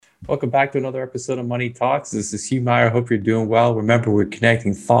Welcome back to another episode of Money Talks. This is Hugh Meyer. Hope you're doing well. Remember, we're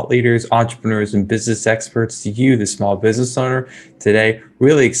connecting thought leaders, entrepreneurs, and business experts to you, the small business owner. Today,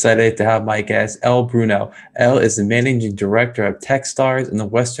 really excited to have my guest, Elle Bruno. Elle is the managing director of Techstars and the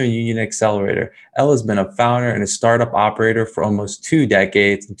Western Union Accelerator. Elle has been a founder and a startup operator for almost 2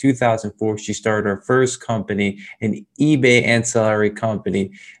 decades. In 2004, she started her first company, an eBay ancillary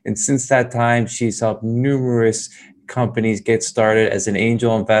company. And since that time, she's helped numerous companies get started as an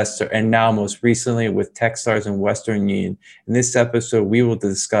angel investor, and now most recently with Techstars and Western Union. In this episode, we will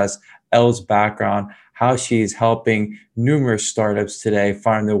discuss Elle's background, how she is helping numerous startups today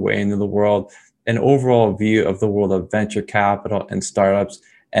find their way into the world, an overall view of the world of venture capital and startups,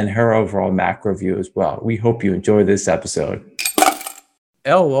 and her overall macro view as well. We hope you enjoy this episode.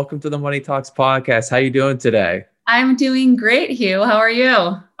 Elle, welcome to the Money Talks podcast. How are you doing today? I'm doing great, Hugh. How are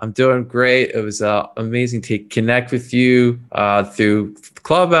you? I'm doing great. It was amazing to connect with you through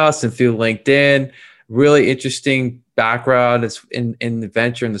Clubhouse and through LinkedIn. Really interesting background. It's in the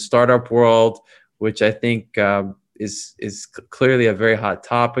venture and the startup world, which I think is clearly a very hot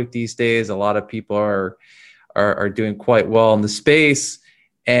topic these days. A lot of people are doing quite well in the space,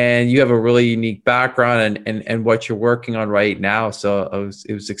 and you have a really unique background and what you're working on right now. So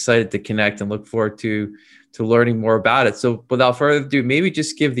it was excited to connect and look forward to learning more about it. So without further ado, maybe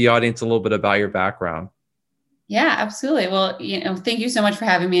just give the audience a little bit about your background. Yeah, absolutely. Well, thank you so much for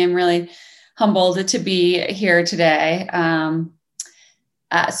having me. I'm really humbled to be here today.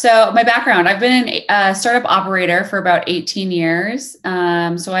 So my background, I've been a startup operator for about 18 years.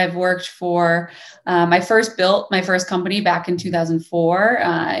 So I've worked for, I first built my first company back in 2004.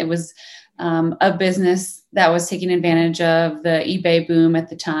 It was a business that was taking advantage of the eBay boom at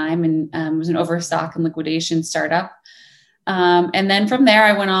the time, and was an overstock and liquidation startup. And then from there,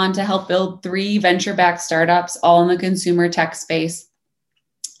 I went on to help build 3 venture-backed startups, all in the consumer tech space.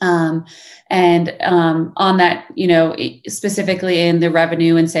 On that, specifically in the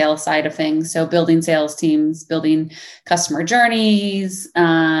revenue and sales side of things. So building sales teams, building customer journeys,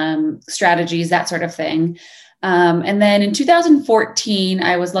 strategies, that sort of thing. And then in 2014,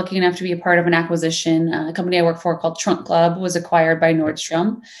 I was lucky enough to be a part of an acquisition. A company I work for called Trunk Club was acquired by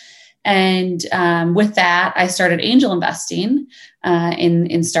Nordstrom. And with that, I started angel investing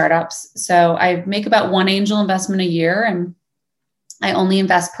in startups. So I make about 1 angel investment a year, and I only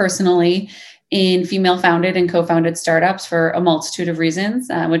invest personally in female-founded and co-founded startups for a multitude of reasons,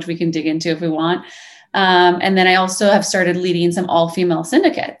 which we can dig into if we want. And then I also have started leading some all-female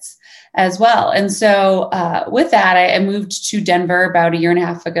syndicates as well. And so with that, I moved to Denver about 1.5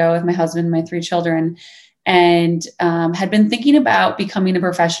 years ago with my husband and my 3 children, and had been thinking about becoming a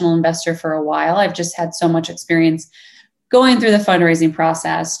professional investor for a while. I've just had so much experience going through the fundraising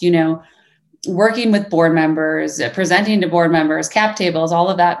process, working with board members, presenting to board members, cap tables, all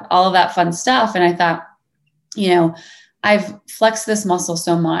of that fun stuff. And I thought, I've flexed this muscle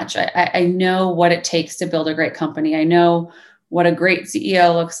so much. I know what it takes to build a great company. I know what a great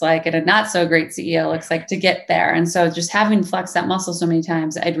CEO looks like and a not so great CEO looks like to get there. And so just having flexed that muscle so many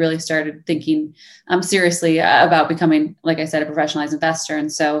times, I'd really started thinking seriously about becoming, like I said, a professionalized investor.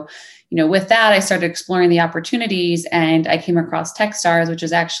 And so, with that, I started exploring the opportunities, and I came across Techstars, which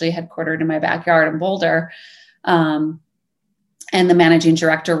is actually headquartered in my backyard in Boulder, and the managing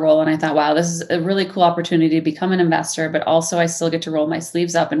director role. And I thought, wow, this is a really cool opportunity to become an investor, but also I still get to roll my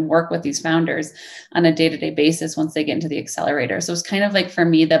sleeves up and work with these founders on a day-to-day basis once they get into the accelerator. So it's kind of like, for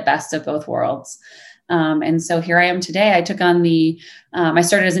me, the best of both worlds. And so here I am today. I took on I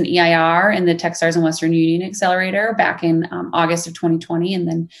started as an EIR in the Techstars and Western Union Accelerator back in August of 2020, and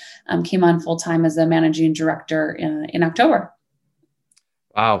then came on full-time as a managing director in October.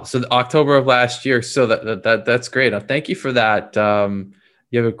 Wow. So October of last year. So that's great. Thank you for that.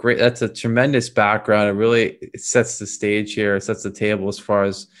 You have that's a tremendous background. It sets the stage here. It sets the table as far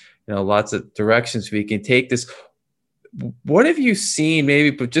as, lots of directions we can take this. What have you seen,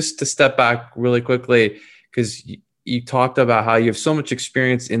 maybe, but just to step back really quickly, because you talked about how you have so much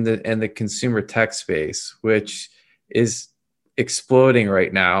experience in the consumer tech space, which is exploding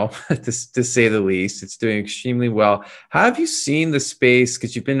right now, to say the least. It's doing extremely well. How have you seen the space,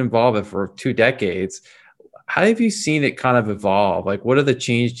 because you've been involved in it for 2 decades? How have you seen it kind of evolve? Like, what are the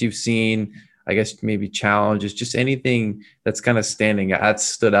changes you've seen? I guess maybe challenges, just anything that's kind of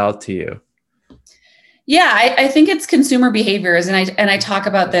stood out to you. Yeah, I think it's consumer behaviors, and I talk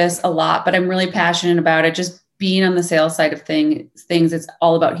about this a lot, but I'm really passionate about it. Just being on the sales side of things, it's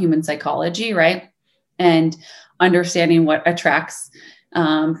all about human psychology, right? And understanding what attracts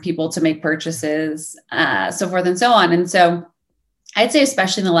people to make purchases, so forth and so on. And so I'd say,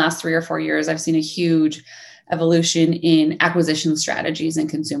 especially in the last 3 or 4 years, I've seen a huge evolution in acquisition strategies and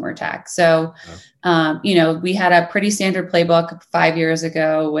consumer tech. So, we had a pretty standard playbook 5 years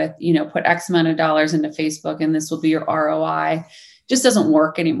ago with, put X amount of dollars into Facebook and this will be your ROI. Just doesn't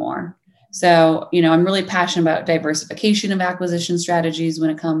work anymore. So, I'm really passionate about diversification of acquisition strategies when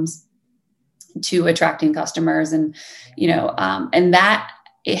it comes to attracting customers. And, and that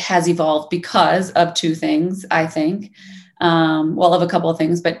it has evolved because of two things, I think. Of a couple of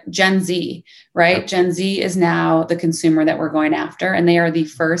things, but Gen Z, right? Yep. Gen Z is now the consumer that we're going after, and they are the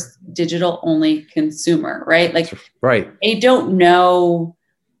first digital only consumer, right? Like, right. They don't know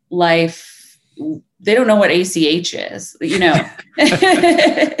life. They don't know what ACH is, They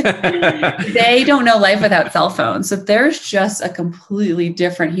don't know life without cell phones. So there's just a completely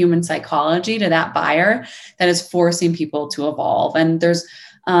different human psychology to that buyer that is forcing people to evolve. And there's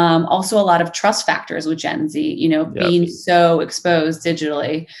also a lot of trust factors with Gen Z, being so exposed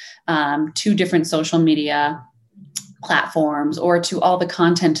digitally to different social media platforms or to all the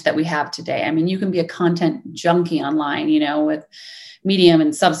content that we have today. I mean, you can be a content junkie online, with Medium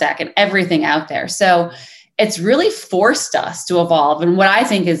and Substack and everything out there. So it's really forced us to evolve in what I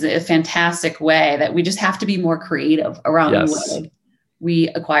think is a fantastic way that we just have to be more creative around the way we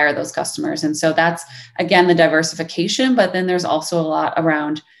acquire those customers. And so that's, again, the diversification, but then there's also a lot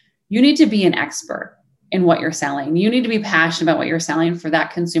around, you need to be an expert in what you're selling. You need to be passionate about what you're selling for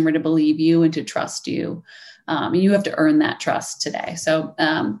that consumer to believe you and to trust you. And you have to earn that trust today. So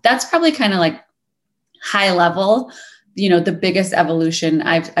that's probably kind of like high level, the biggest evolution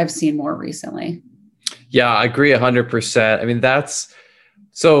I've seen more recently. Yeah, I agree 100%. I mean,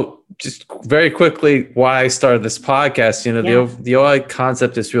 so just very quickly, why I started this podcast, the OI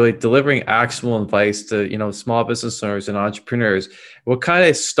concept is really delivering actionable advice to, small business owners and entrepreneurs. What kind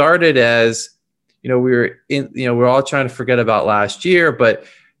of started as, we're all trying to forget about last year, but,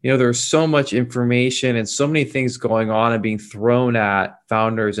 there was so much information and so many things going on and being thrown at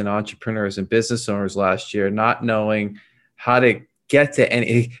founders and entrepreneurs and business owners last year, not knowing how to get to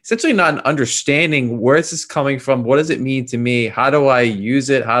any, essentially not understanding where is this coming from, what does it mean to me, how do I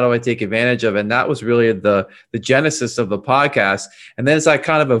use it, how do I take advantage of it? And that was really the genesis of the podcast. And then as I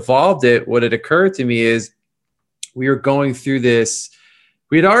kind of evolved it, what had occurred to me is we were going through this,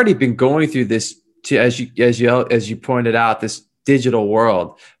 we had already been going through this as you pointed out, this digital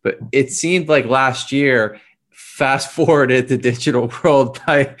world, but it seemed like last year fast forwarded the digital world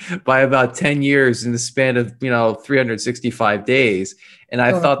by about 10 years in the span of 365 days. And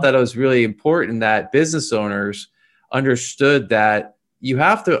I thought that it was really important that business owners understood that you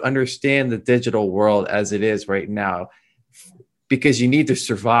have to understand the digital world as it is right now, because you need to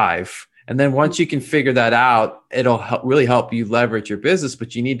survive. And then once you can figure that out, it'll really help you leverage your business,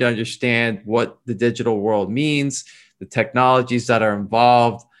 but you need to understand what the digital world means, the technologies that are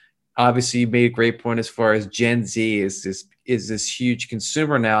involved. Obviously, you made a great point as far as Gen Z is this huge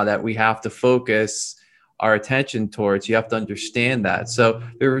consumer now that we have to focus our attention towards. You have to understand that. So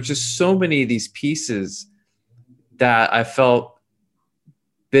there were just so many of these pieces that I felt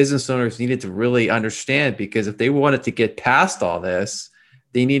business owners needed to really understand, because if they wanted to get past all this,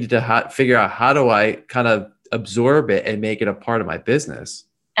 they needed to figure out, how do I kind of absorb it and make it a part of my business?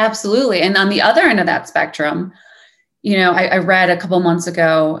 Absolutely. And on the other end of that spectrum, I read a couple months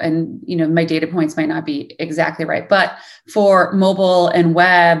ago, and, my data points might not be exactly right, but for mobile and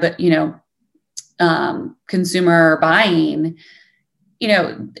web, consumer buying,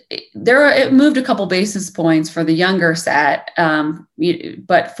 it moved a couple basis points for the younger set.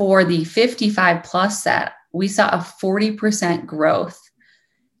 But for the 55 plus set, we saw a 40% growth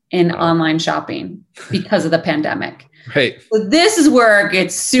in online shopping because of the pandemic. Right. So this is where it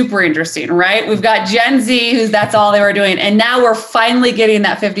gets super interesting, right? We've got Gen Z, that's all they were doing. And now we're finally getting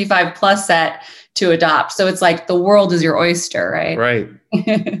that 55 plus set to adopt. So it's like the world is your oyster, right? Right.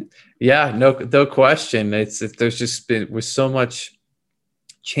 Yeah, no question. There's just been with so much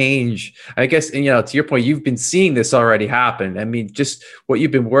change, I guess, and, to your point, you've been seeing this already happen. I mean, just what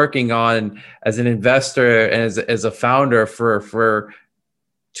you've been working on as an investor and as a founder for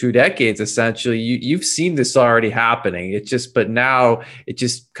 2 decades, essentially, you've seen this already happening. But now it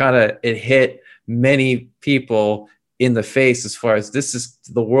just it hit many people in the face as far as this is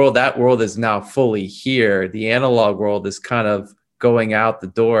the world. That world is now fully here. The analog world is kind of going out the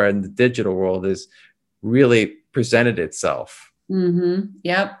door, and the digital world is really presented itself. Mm-hmm.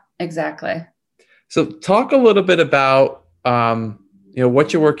 Yep, exactly. So talk a little bit about,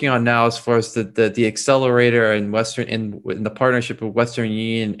 what you're working on now as far as the accelerator and in the partnership with Western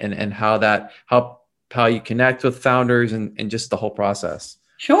Union, and how you connect with founders and just the whole process.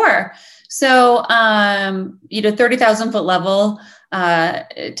 Sure. So, 30,000 foot level,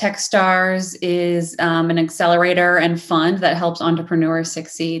 Techstars is an accelerator and fund that helps entrepreneurs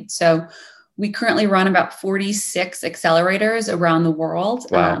succeed. So we currently run about 46 accelerators around the world.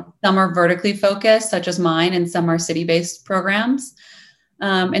 Wow. Some are vertically focused, such as mine, and some are city-based programs.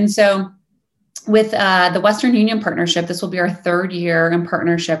 And so with the Western Union partnership, this will be our third year in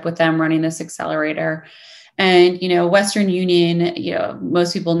partnership with them running this accelerator. And, Western Union,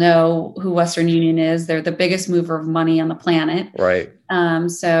 most people know who Western Union is. They're the biggest mover of money on the planet. Right.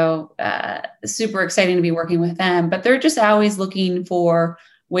 So super exciting to be working with them, but they're just always looking for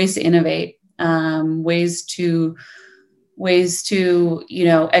ways to innovate, ways to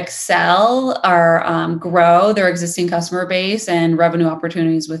excel or grow their existing customer base and revenue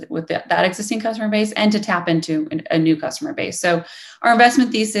opportunities with that existing customer base, and to tap into a new customer base. So our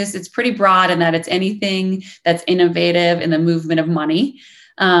investment thesis, it's pretty broad in that it's anything that's innovative in the movement of money.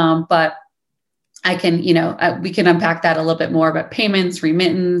 But I can, we can unpack that a little bit more, but payments,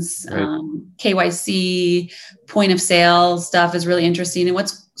 remittance, right. KYC, point of sale stuff is really interesting. And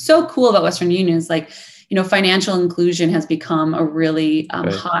what's so cool about Western Union is financial inclusion has become a really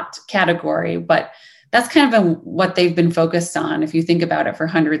right. hot category, but that's kind of what they've been focused on. If you think about it, for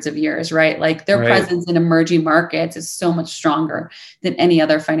hundreds of years, right? Like their right. presence in emerging markets is so much stronger than any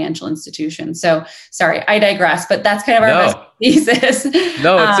other financial institution. So sorry, I digress, but that's kind of our thesis.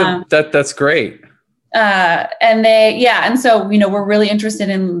 No, that's great. And so, we're really interested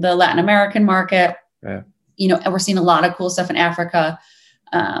in the Latin American market, yeah. And we're seeing a lot of cool stuff in Africa,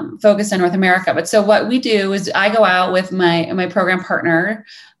 focused on North America. But so what we do is I go out with my program partner,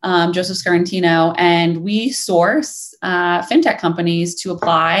 Joseph Scarantino, and we source fintech companies to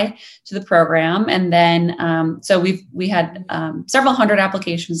apply to the program. And then, so we had several hundred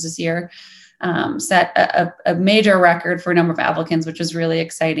applications this year, set a major record for a number of applicants, which is really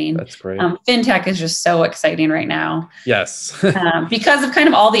exciting. That's great. Fintech is just so exciting right now. Yes. Because of kind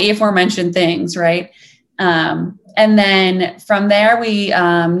of all the aforementioned things, right? And then from there, we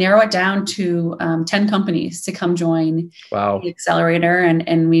narrow it down to 10 companies to come join the accelerator,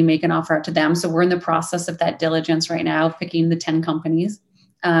 and we make an offer out to them. So we're in the process of that diligence right now, picking the 10 companies,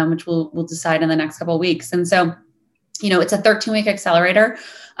 which we'll decide in the next couple of weeks. And so, it's a 13-week accelerator.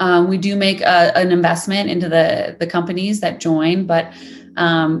 We do make an investment into the companies that join, but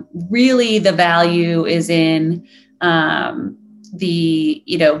really the value is in the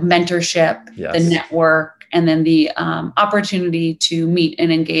mentorship, yes. The network, and then the opportunity to meet and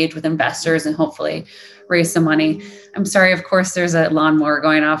engage with investors and hopefully raise some money. I'm sorry, of course, there's a lawnmower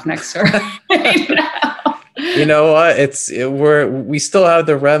going off next door right now. You know what? We still have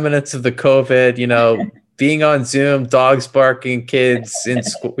the remnants of the COVID, being on Zoom, dogs barking, kids in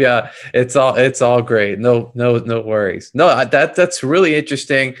school. Yeah, it's all great. No worries. No, that's really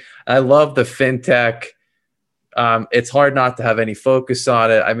interesting. I love the fintech. It's hard not to have any focus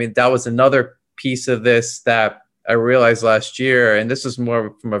on it. I mean, that was another piece of this that I realized last year, and this is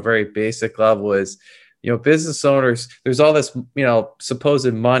more from a very basic level, is, business owners, there's all this,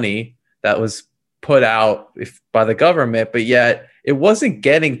 supposed money that was put out by the government, but yet it wasn't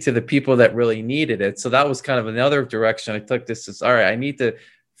getting to the people that really needed it. So that was kind of another direction I took this as, all right, I need to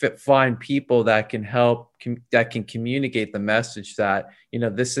find people that can help, that can communicate the message that,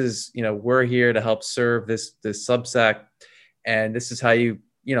 this is, we're here to help serve this subsect, and this is how you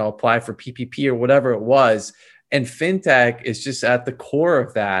apply for PPP or whatever it was. And fintech is just at the core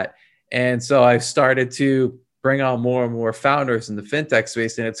of that. And so I started to bring on more and more founders in the fintech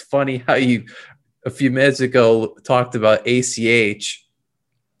space. And it's funny how you, a few minutes ago, talked about ACH.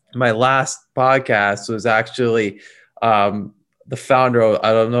 My last podcast was actually the founder of,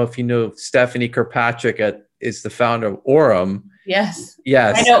 I don't know if you know, Stephanie Kirkpatrick is the founder of Aurum. Yes.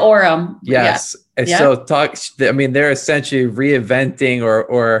 Yes. I know Aurum. Yes. Yeah. And so they're essentially reinventing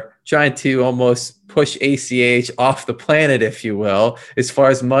or trying to almost push ACH off the planet, if you will, as far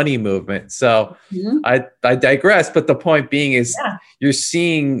as money movement. So I digress, but the point being is you're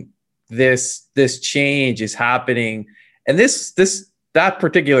seeing this change is happening. And that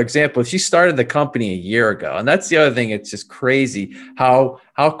particular example, she started the company a year ago. And that's the other thing. It's just crazy how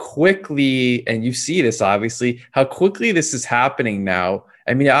quickly, and you see this, obviously, how quickly this is happening now.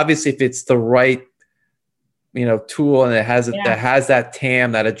 I mean, obviously, if it's the right, tool, and it has that has that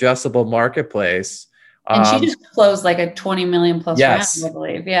TAM, that addressable marketplace. And she just closed like a 20 million plus round, I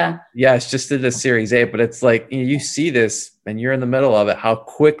believe. Yeah. Yes, just did a Series A, but it's like, you see this and you're in the middle of it, how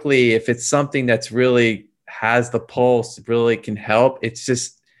quickly, if it's something that's really has the pulse, really can help. It's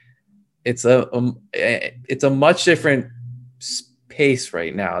just, it's a much different pace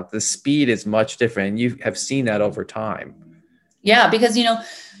right now. The speed is much different. And you have seen that over time. Yeah, because,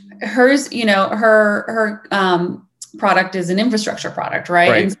 hers, her product is an infrastructure product, right?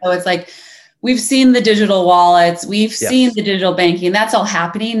 Right. And so it's like, we've seen the digital wallets, we've Yes. seen the digital banking, that's all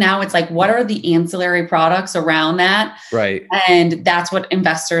happening. Now it's like, what are the ancillary products around that? Right. And that's what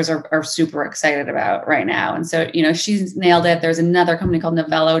investors are super excited about right now. And so, she's nailed it. There's another company called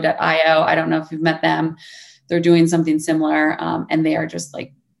Novello.io. I don't know if you've met them. They're doing something similar. And they are just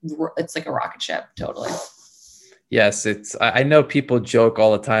like, it's like a rocket ship, totally. Yes, I know people joke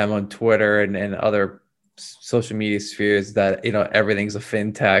all the time on Twitter and other social media spheres that, everything's a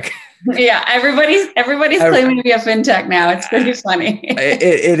fintech. Yeah, everybody's claiming to be a fintech now. It's pretty funny.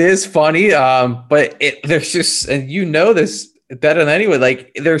 It is funny, but there's just, and this better than anyone,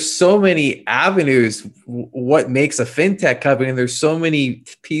 like there's so many avenues what makes a fintech company, and there's so many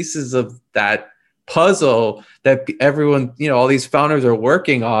pieces of that puzzle that everyone, all these founders are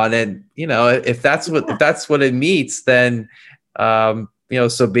working on, and if that's what it meets, then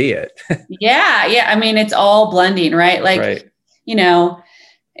so be it. Yeah. I mean, it's all blending, right? Like, right.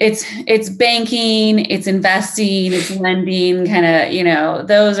 It's banking, it's investing, it's lending, kind of,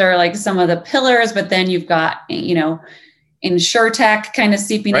 those are like some of the pillars, but then you've got, insurtech kind of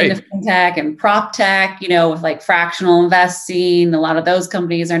seeping right. into fintech, and prop tech, with like fractional investing. A lot of those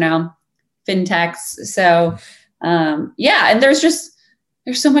companies are now fintechs. So, and there's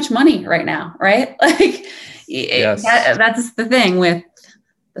so much money right now, right? Like, yes. That's the thing with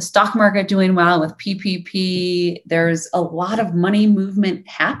the stock market doing well, with PPP, there's a lot of money movement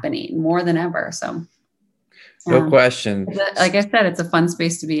happening more than ever. So no question. Like I said, it's a fun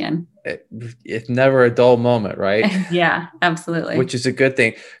space to be in. It's never a dull moment, right? Yeah, absolutely. Which is a good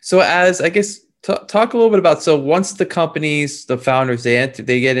thing. So as I guess, talk a little bit about, so once the companies, the founders, they're in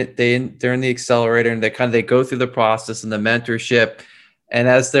the accelerator, and they go through the process and the mentorship. And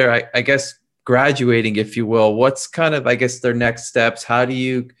as they're, I guess, graduating, if you will, what's kind of, I guess, their next steps? How do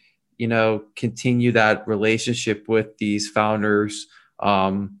you, continue that relationship with these founders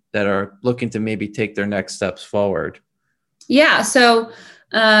that are looking to maybe take their next steps forward? Yeah. So,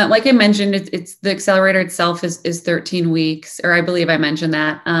 like I mentioned, it's the accelerator itself is 13 weeks, or I believe I mentioned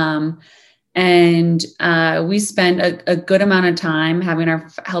that. And we spend a good amount of time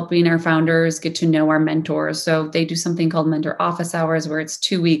helping our founders get to know our mentors. So they do something called mentor office hours, where it's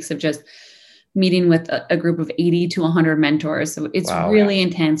 2 weeks of just meeting with a group of 80 to 100 mentors. So it's really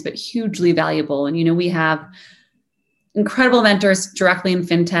intense, but hugely valuable. And, we have incredible mentors directly in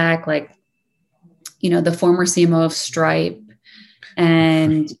fintech, like, the former CMO of Stripe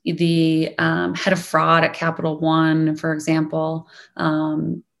and the head of fraud at Capital One, for example.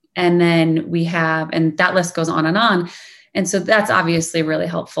 And then we have, and that list goes on and on. And so that's obviously really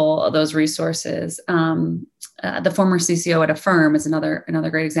helpful, those resources. The former CCO at a firm is another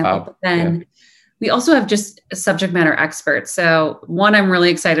great example. But then we also have just subject matter experts. So one I'm really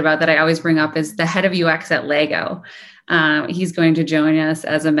excited about that I always bring up is the head of UX at Lego. He's going to join us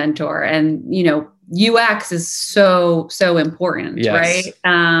as a mentor. And, UX is so important, right?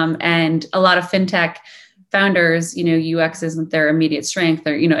 And a lot of fintech founders, UX isn't their immediate strength,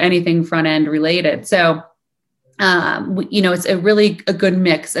 or, anything front end related. So it's a good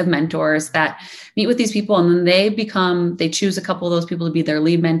mix of mentors that meet with these people, and then they choose a couple of those people to be their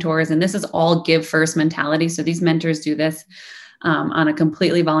lead mentors. And this is all give first mentality. So these mentors do this on a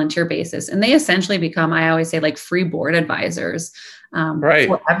completely volunteer basis. And they essentially become, I always say, like free board advisors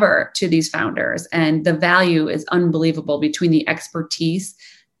forever to these founders. And the value is unbelievable between the expertise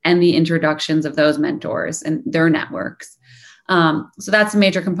and the introductions of those mentors and their networks. So that's a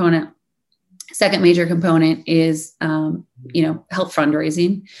major component. Second major component is, help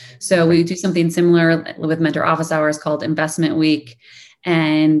fundraising. So we do something similar with mentor office hours called Investment Week.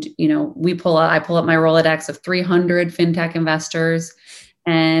 And, I pull up my Rolodex of 300 fintech investors.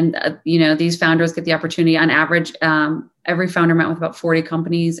 And, these founders get the opportunity on average. Every founder met with about 40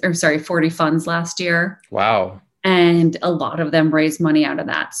 funds last year. Wow. And a lot of them raise money out of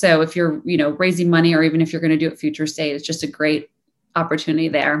that. So if you're, raising money, or even if you're going to do it future state, it's just a great opportunity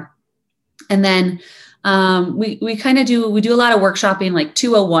there. And then we do a lot of workshopping, like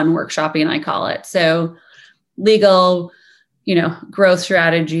 201 workshopping, I call it. So legal, growth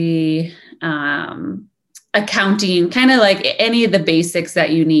strategy, accounting, kind of like any of the basics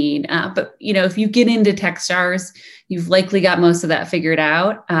that you need. But, if you get into Techstars, you've likely got most of that figured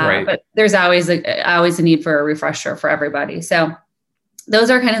out. But there's always a need for a refresher for everybody. So those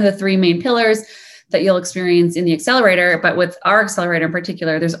are kind of the three main pillars that you'll experience in the accelerator. But with our accelerator in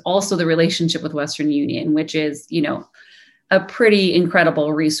particular, there's also the relationship with Western Union, which is, a pretty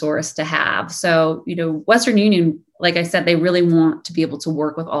incredible resource to have. So, Western Union, like I said, they really want to be able to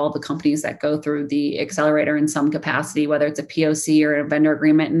work with all the companies that go through the accelerator in some capacity, whether it's a POC or a vendor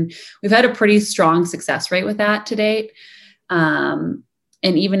agreement. And we've had a pretty strong success rate with that to date. And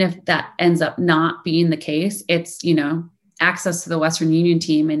even if that ends up not being the case, it's, access to the Western Union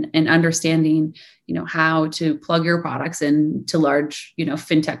team and understanding, how to plug your products into large,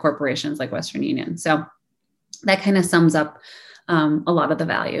 fintech corporations like Western Union. So that kind of sums up a lot of the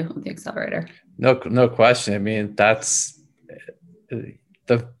value of the accelerator. No question. I mean, that's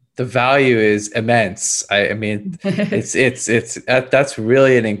the value is immense. I mean, that's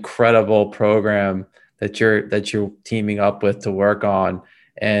really an incredible program that you're teaming up with to work on.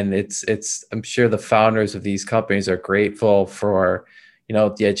 And I'm sure the founders of these companies are grateful for,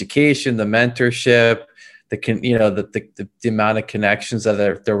 the education, the mentorship, the amount of connections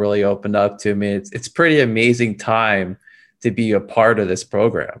that they're really opened up to. I mean, it's pretty amazing time to be a part of this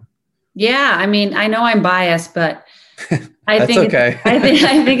program. Yeah. I mean, I know I'm biased, but I think okay. I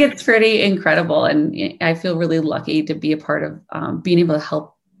think it's pretty incredible. And I feel really lucky to be a part of being able to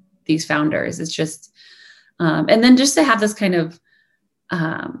help these founders. It's just, and then just to have this kind of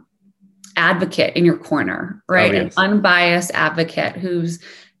advocate in your corner, right? Oh, yes. An unbiased advocate who's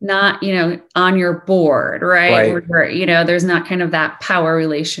not, on your board, right? Where, there's not kind of that power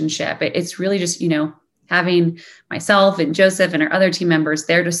relationship. It's really just, having myself and Joseph and our other team members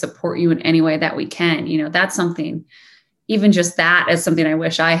there to support you in any way that we can. That's something, even just that is something I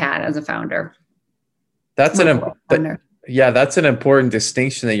wish I had as a founder. That's an important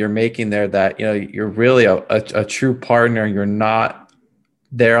distinction that you're making there, that, you're really a true partner. You're not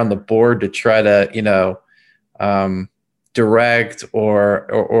there on the board to try to, direct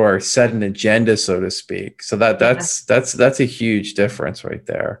or set an agenda, so to speak. So that's a huge difference right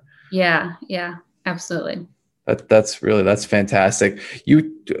there. Yeah. Yeah, absolutely. That's fantastic.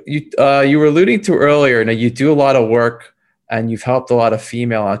 You were alluding to earlier, you do a lot of work and you've helped a lot of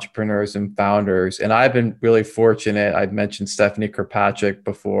female entrepreneurs and founders. And I've been really fortunate. I've mentioned Stephanie Kirkpatrick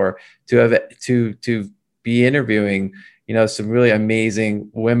before, to be interviewing, some really amazing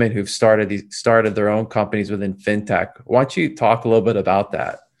women who've started their own companies within fintech. Why don't you talk a little bit about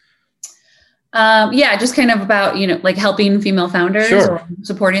that? Yeah, just kind of about, like helping female founders. Sure. Or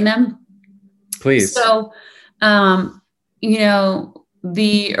supporting them. Please. So,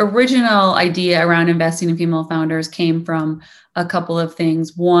 the original idea around investing in female founders came from a couple of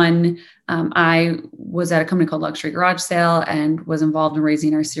things. One, I was at a company called Luxury Garage Sale and was involved in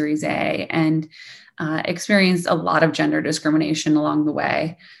raising our Series A, and experienced a lot of gender discrimination along the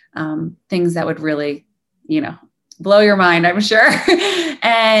way. Things that would really, blow your mind, I'm sure.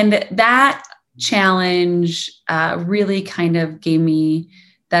 And that challenge really kind of gave me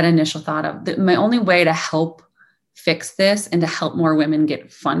that initial thought of that my only way to help fix this and to help more women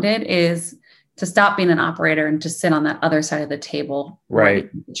get funded is to stop being an operator and to sit on that other side of the table, right?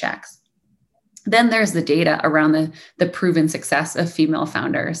 Checks. Then there's the data around the proven success of female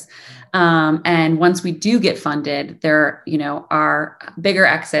founders. And once we do get funded, there, are bigger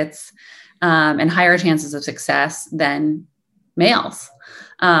exits and higher chances of success than males.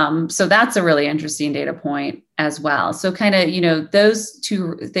 So that's a really interesting data point as well. So kind of, those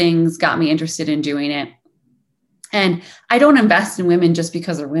two things got me interested in doing it. And I don't invest in women just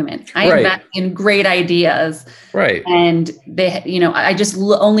because they're women. I invest in great ideas. Right. And they, I just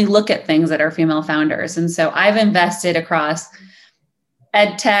only look at things that are female founders. And so I've invested across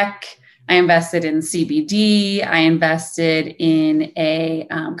ed tech. I invested in CBD. I invested in a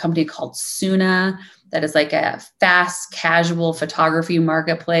company called Suna that is like a fast casual photography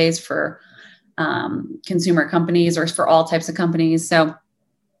marketplace for consumer companies or for all types of companies. So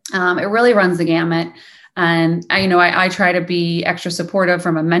it really runs the gamut. And I try to be extra supportive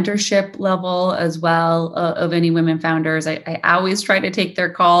from a mentorship level as well of any women founders. I always try to take their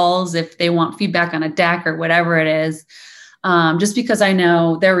calls if they want feedback on a deck or whatever it is, just because I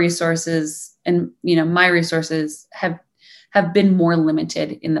know their resources and my resources have been more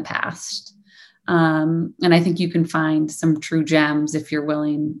limited in the past. And I think you can find some true gems if you're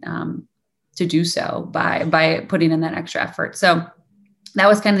willing to do so by putting in that extra effort. So that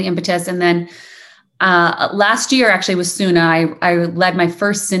was kind of the impetus. And then last year, actually, with Suna, I led my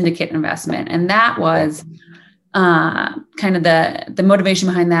first syndicate investment. And that was kind of the motivation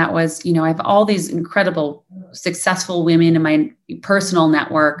behind that was, I have all these incredible, successful women in my personal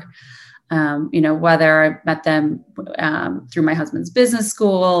network, whether I met them through my husband's business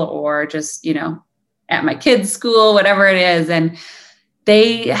school or just, at my kids' school, whatever it is. And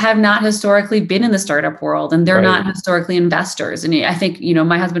they have not historically been in the startup world, and they're not historically investors. And I think,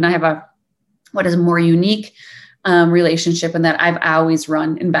 my husband and I have what is a more unique relationship, and that I've always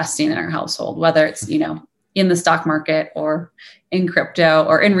run investing in our household, whether it's, in the stock market or in crypto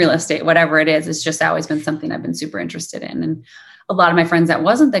or in real estate, whatever it is. It's just always been something I've been super interested in. And a lot of my friends, that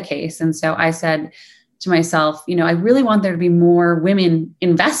wasn't the case. And so I said to myself, I really want there to be more women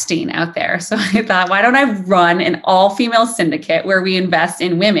investing out there. So I thought, why don't I run an all-female syndicate where we invest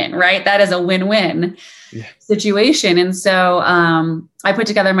in women, right? That is a win-win situation. And so I put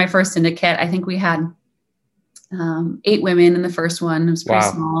together my first syndicate. I think we had 8 women in the first one. It was pretty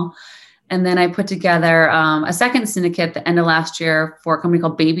small. And then I put together a second syndicate at the end of last year for a company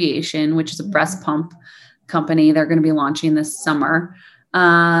called Babyation, which is a breast pump company. They're going to be launching this summer,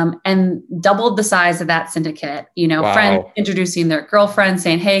 and doubled the size of that syndicate. Friends introducing their girlfriends,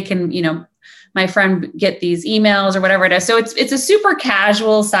 saying, "Hey, can my friend get these emails," or whatever it is. So it's a super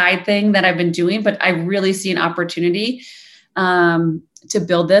casual side thing that I've been doing, but I really see an opportunity to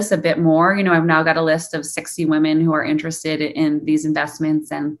build this a bit more. I've now got a list of 60 women who are interested in these investments,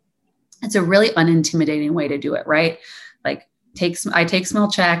 and it's a really unintimidating way to do it, right? Like I take small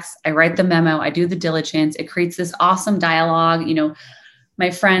checks, I write the memo, I do the diligence. It creates this awesome dialogue.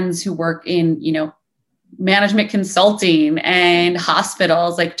 My friends who work in, management consulting and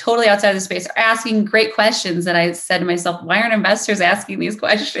hospitals, like totally outside of the space, are asking great questions. And I said to myself, why aren't investors asking these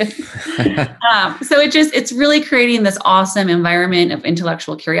questions? So it's really creating this awesome environment of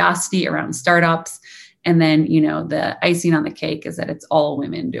intellectual curiosity around startups. And then, the icing on the cake is that it's all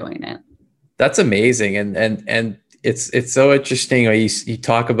women doing it. That's amazing. And it's so interesting. You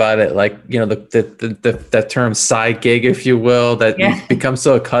talk about it like, the term side gig, if you will, that you've become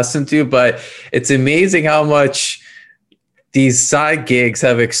so accustomed to, but it's amazing how much these side gigs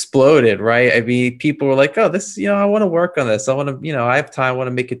have exploded, right? I mean, people were like, oh, this, I want to work on this. I want to, I have time. I want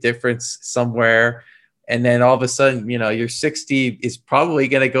to make a difference somewhere. And then all of a sudden, your 60 is probably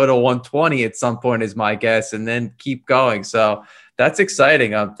going to go to 120 at some point, is my guess, and then keep going. So that's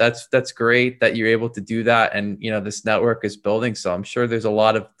exciting. That's great that you're able to do that. And, this network is building. So I'm sure there's a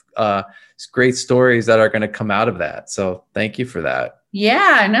lot of great stories that are going to come out of that. So thank you for that.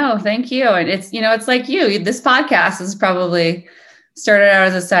 Yeah, no, thank you. And it's, it's like this podcast is probably started out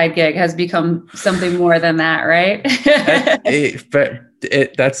as a side gig, has become something more than that, right?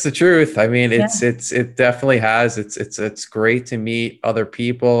 That's the truth. I mean, it definitely has. It's great to meet other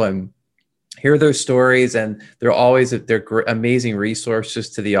people and hear their stories, and they're amazing resources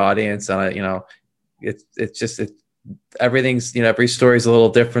to the audience. And everything's, every story is a little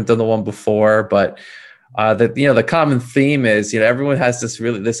different than the one before, but the common theme is, everyone has this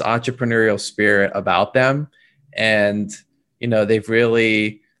entrepreneurial spirit about them, and they've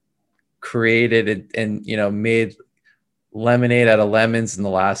really created and made lemonade out of lemons in the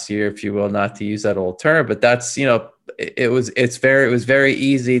last year, if you will, not to use that old term, but that's, it was very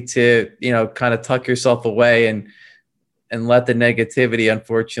easy to, kind of tuck yourself away and let the negativity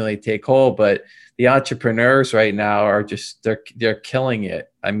unfortunately take hold. But the entrepreneurs right now are just, they're killing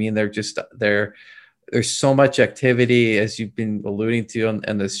it. I mean, there's so much activity, as you've been alluding to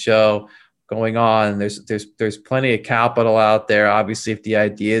in this show, going on. There's plenty of capital out there. Obviously, if the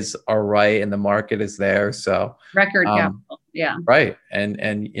ideas are right and the market is there. So record capital. Yeah. Right. And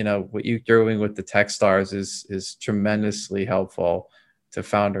what you're doing with the Techstars is tremendously helpful to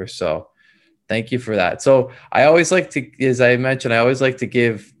founders. So thank you for that. So I always like to, as I mentioned,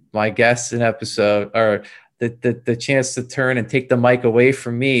 give my guests an episode, or the chance to turn and take the mic away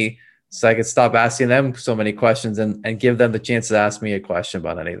from me, so I could stop asking them so many questions and give them the chance to ask me a question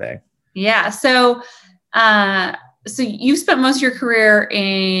about anything. Yeah. So you spent most of your career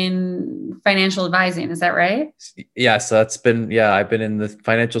in financial advising. Is that right? Yeah. So I've been in the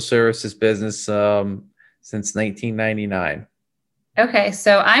financial services business since 1999. Okay.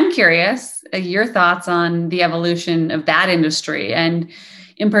 So I'm curious, your thoughts on the evolution of that industry. And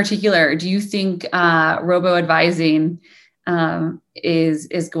in particular, do you think robo-advising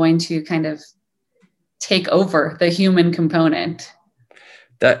is going to kind of take over the human component?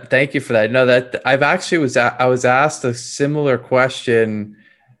 Thank you for that. No, that I was asked a similar question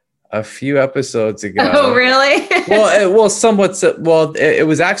a few episodes ago. Oh, really? It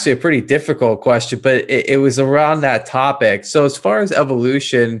was actually a pretty difficult question, but it was around that topic. So as far as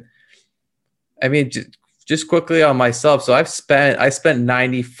evolution, I mean, just quickly on myself. So I spent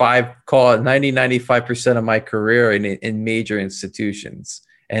 95% of my career in major institutions,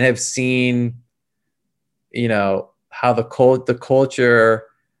 and have seen, how the culture.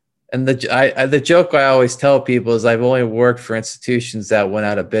 And the joke I always tell people is I've only worked for institutions that went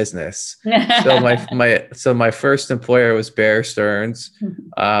out of business. So my first employer was Bear Stearns,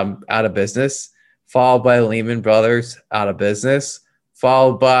 out of business, followed by Lehman Brothers, out of business,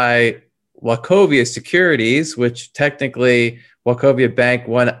 followed by Wachovia Securities, which technically Wachovia Bank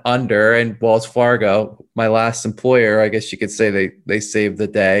went under, and Wells Fargo, my last employer, I guess you could say they saved the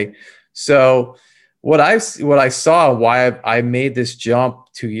day. So what I saw, why I made this jump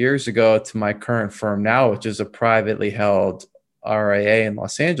 2 years ago to my current firm now, which is a privately held RIA in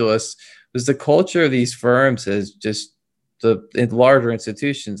Los Angeles, was the culture of these firms is just in larger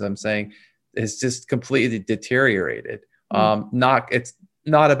institutions. I'm saying is just completely deteriorated. It's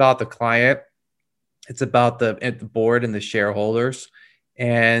not about the client. It's about the board and the shareholders.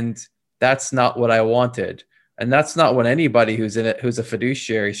 And that's not what I wanted. And that's not what anybody who's in it, who's a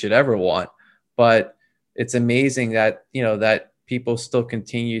fiduciary, should ever want. But it's amazing that, that people still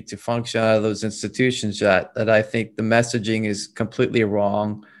continue to function out of those institutions that I think the messaging is completely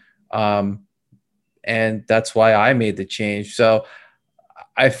wrong. And that's why I made the change. So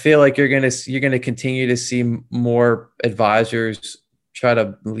I feel like you're going to continue to see more advisors try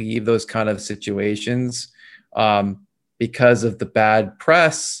to leave those kind of situations because of the bad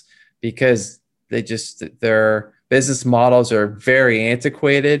press, because their business models are very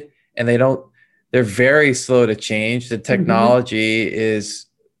antiquated and they're very slow to change. The technology is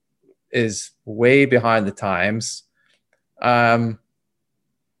way behind the times. And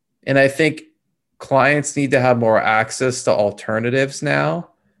I think clients need to have more access to alternatives now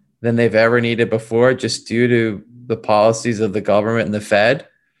than they've ever needed before, just due to the policies of the government and the Fed.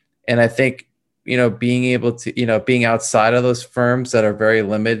 And I think, being able to, being outside of those firms that are very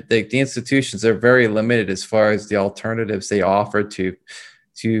limited, the institutions are very limited as far as the alternatives they offer to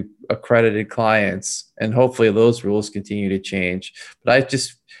accredited clients. And hopefully those rules continue to change. But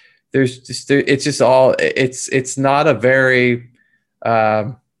it's not a very,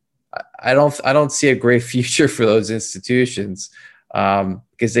 I don't see a great future for those institutions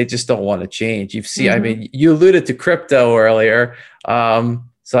because they just don't want to change. I mean, you alluded to crypto earlier,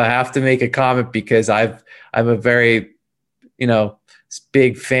 so I have to make a comment because I'm a very,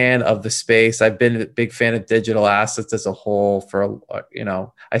 big fan of the space. I've been a big fan of digital assets as a whole for,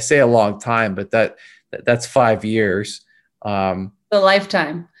 I say a long time, but that's 5 years. The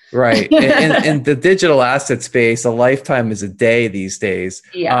lifetime. Right. In the digital asset space, a lifetime is a day these days.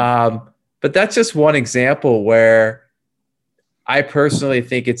 Yeah. But that's just one example where I personally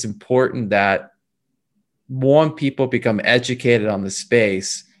think it's important that people become educated on the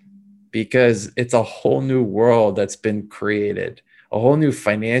space, because it's a whole new world that's been created, a whole new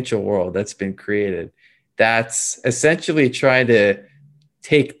financial world that's been created that's essentially trying to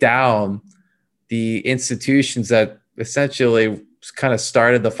take down the institutions that essentially kind of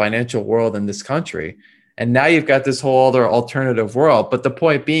started the financial world in this country. And now you've got this whole other alternative world. But the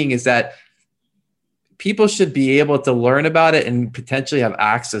point being is that people should be able to learn about it and potentially have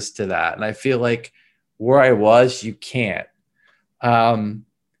access to that. And I feel like where I was, you can't.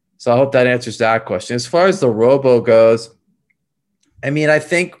 So I hope that answers that question. As far as the robo goes, I mean, I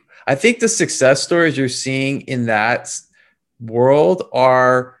think the success stories you're seeing in that world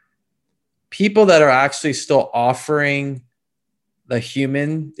are people that are actually still offering the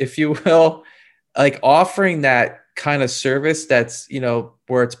human, if you will, like offering that kind of service that's,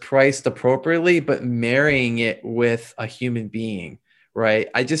 where it's priced appropriately, but marrying it with a human being, right?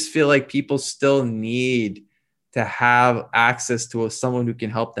 I just feel like people still need to have access to someone who can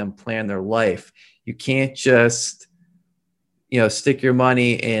help them plan their life. You can't just, stick your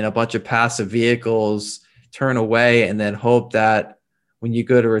money in a bunch of passive vehicles, turn away, and then hope that when you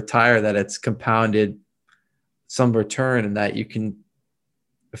go to retire that it's compounded some return and that you can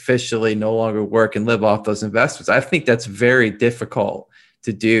officially no longer work and live off those investments. I think that's very difficult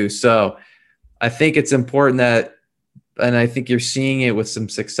to do. So I think it's important that, and I think you're seeing it with some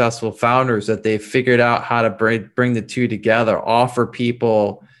successful founders, that they've figured out how to bring the two together, offer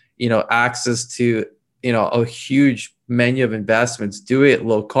people, access to, a huge menu of investments, do it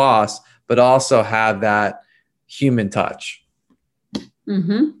low cost, but also have that human touch.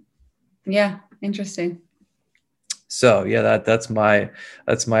 Yeah. Interesting. So yeah, that's my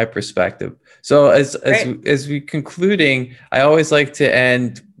perspective. So as we concluding, I always like to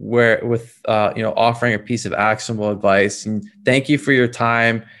end with offering a piece of actionable advice. And thank you for your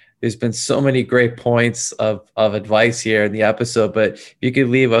time. There's been so many great points of advice here in the episode, but if you could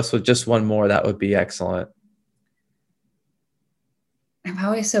leave us with just one more, that would be excellent. I'm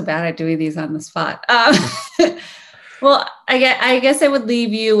always so bad at doing these on the spot. Well, I guess I would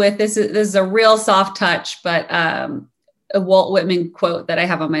leave you with this is a real soft touch, but a Walt Whitman quote that I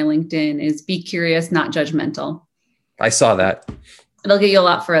have on my LinkedIn is, "Be curious, not judgmental." I saw that. It'll get you a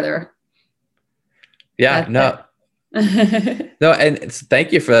lot further. Yeah, no, and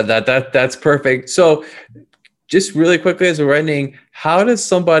thank you for that. That's perfect. So just really quickly as we're ending, how does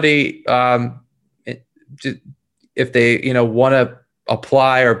somebody, if they, want to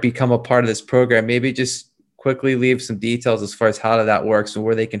apply or become a part of this program, maybe just quickly leave some details as far as how that works and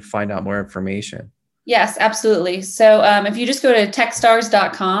where they can find out more information? Yes, absolutely. So if you just go to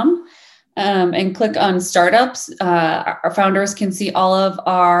techstars.com and click on startups, our founders can see all of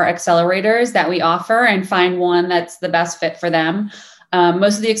our accelerators that we offer and find one that's the best fit for them.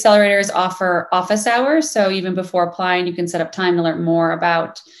 Most of the accelerators offer office hours. So even before applying, you can set up time to learn more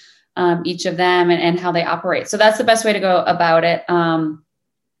about each of them and how they operate. So that's the best way to go about it.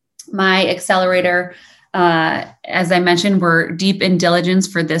 My accelerator, as I mentioned, we're deep in diligence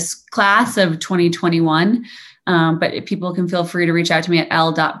for this class of 2021. But people can feel free to reach out to me at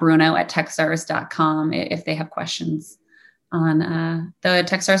l.bruno@techstars.com if they have questions on the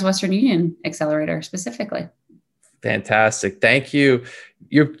Techstars Western Union Accelerator specifically. Fantastic. Thank you.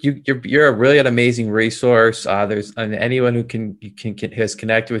 You're a really an amazing resource. There's anyone who has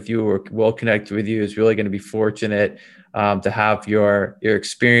connected with you or will connect with you is really going to be fortunate to have your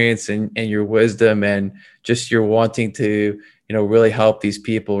experience and your wisdom and just your wanting to, really help these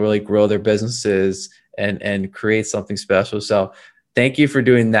people really grow their businesses and create something special. So thank you for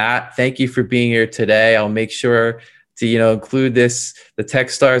doing that. Thank you for being here today. I'll make sure to, include the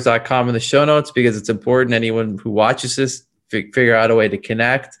techstars.com in the show notes because it's important. Anyone who watches this figure out a way to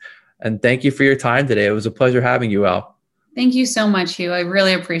connect. And thank you for your time today. It was a pleasure having you, Elle. Thank you so much, Hugh. I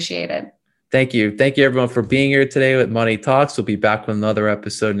really appreciate it. Thank you. Thank you, everyone, for being here today with Money Talks. We'll be back with another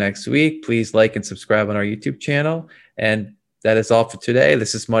episode next week. Please like and subscribe on our YouTube channel. And that is all for today.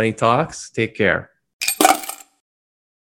 This is Money Talks. Take care.